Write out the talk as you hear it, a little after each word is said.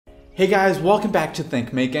Hey guys, welcome back to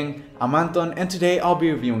Think Making. I'm Anton and today I'll be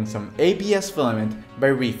reviewing some ABS Filament by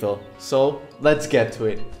ReFil. So let's get to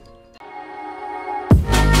it.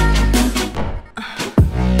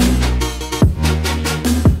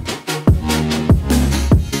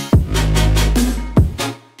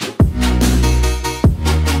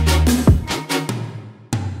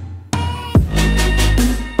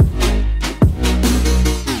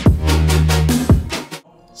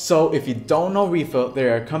 So if you don't know ReFil,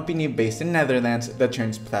 they're a company based in Netherlands that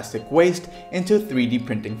turns plastic waste into 3D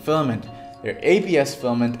printing filament. Their ABS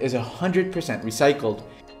filament is 100% recycled.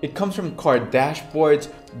 It comes from car dashboards,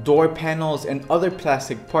 door panels, and other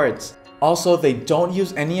plastic parts. Also, they don't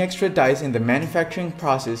use any extra dyes in the manufacturing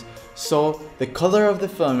process, so the color of the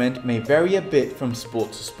filament may vary a bit from spool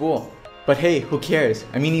to spool. But hey, who cares?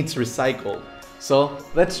 I mean, it's recycled. So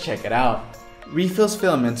let's check it out. ReFil's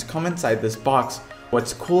filaments come inside this box.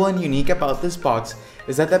 What's cool and unique about this box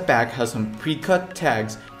is that the back has some pre-cut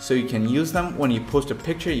tags so you can use them when you post a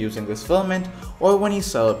picture using this filament or when you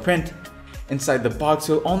sell a print. Inside the box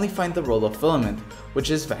you'll only find the roll of filament, which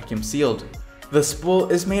is vacuum sealed. The spool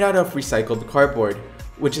is made out of recycled cardboard,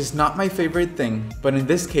 which is not my favorite thing, but in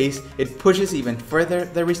this case it pushes even further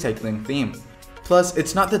the recycling theme. Plus,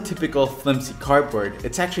 it's not the typical flimsy cardboard,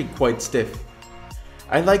 it's actually quite stiff.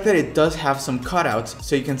 I like that it does have some cutouts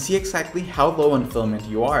so you can see exactly how low on filament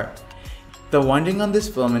you are. The winding on this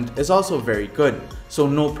filament is also very good, so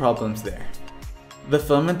no problems there. The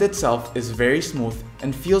filament itself is very smooth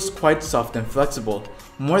and feels quite soft and flexible,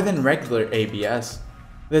 more than regular ABS.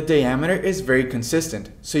 The diameter is very consistent,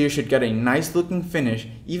 so you should get a nice looking finish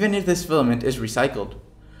even if this filament is recycled.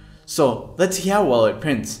 So let's see how well it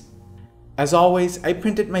prints. As always, I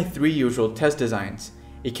printed my 3 usual test designs: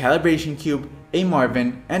 a calibration cube, a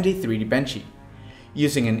Marvin, and a 3D benchy.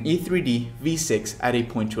 Using an E3D V6 at a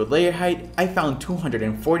 0.2 layer height, I found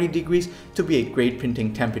 240 degrees to be a great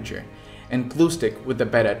printing temperature, and glue stick with the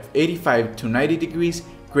bed at 85 to 90 degrees,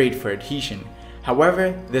 great for adhesion.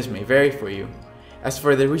 However, this may vary for you. As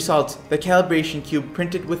for the results, the calibration cube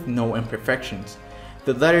printed with no imperfections.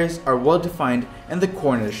 The letters are well defined and the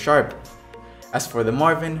corners sharp. As for the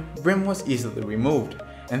Marvin, brim was easily removed,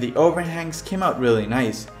 and the overhangs came out really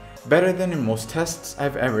nice, better than in most tests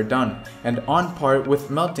I've ever done, and on par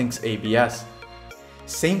with Melting's ABS.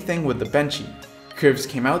 Same thing with the benchy. Curves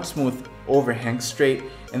came out smooth, overhangs straight,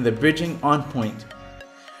 and the bridging on point.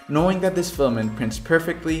 Knowing that this filament prints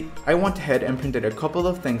perfectly, I went ahead and printed a couple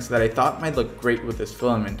of things that I thought might look great with this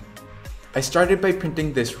filament. I started by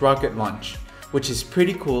printing this rocket launch, which is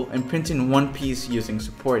pretty cool and prints in one piece using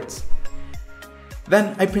supports.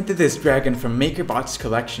 Then I printed this dragon from MakerBot's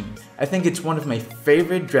collection. I think it's one of my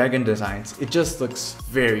favorite dragon designs, it just looks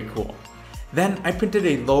very cool. Then I printed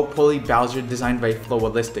a low poly Bowser designed by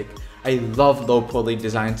Flowalistic. I love low poly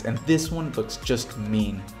designs and this one looks just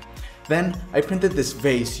mean. Then I printed this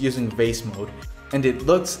vase using vase mode, and it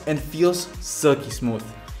looks and feels silky smooth.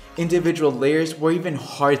 Individual layers were even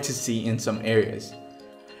hard to see in some areas.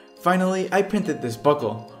 Finally, I printed this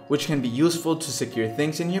buckle, which can be useful to secure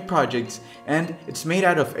things in your projects, and it's made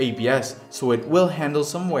out of ABS, so it will handle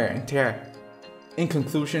some wear and tear. In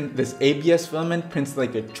conclusion, this ABS filament prints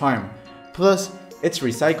like a charm. Plus, it's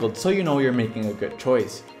recycled, so you know you're making a good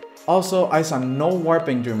choice. Also, I saw no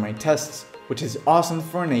warping during my tests, which is awesome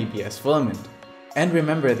for an ABS filament. And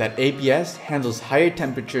remember that ABS handles higher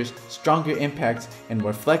temperatures, stronger impacts, and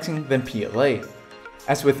more flexing than PLA.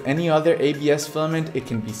 As with any other ABS filament, it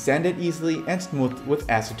can be sanded easily and smoothed with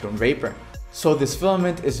acetone vapor. So this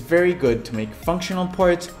filament is very good to make functional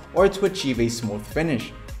parts or to achieve a smooth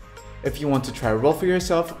finish. If you want to try a roll for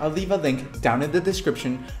yourself, I'll leave a link down in the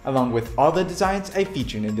description along with all the designs I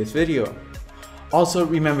featured in this video. Also,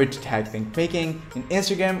 remember to tag Think Making in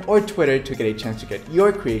Instagram or Twitter to get a chance to get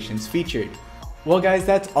your creations featured. Well guys,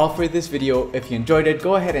 that's all for this video. If you enjoyed it,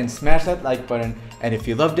 go ahead and smash that like button, and if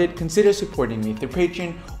you loved it, consider supporting me through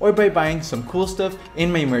Patreon or by buying some cool stuff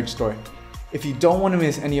in my merch store. If you don't want to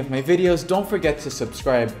miss any of my videos, don't forget to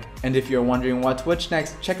subscribe, and if you're wondering what to watch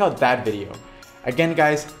next, check out that video. Again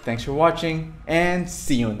guys, thanks for watching, and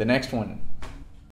see you in the next one.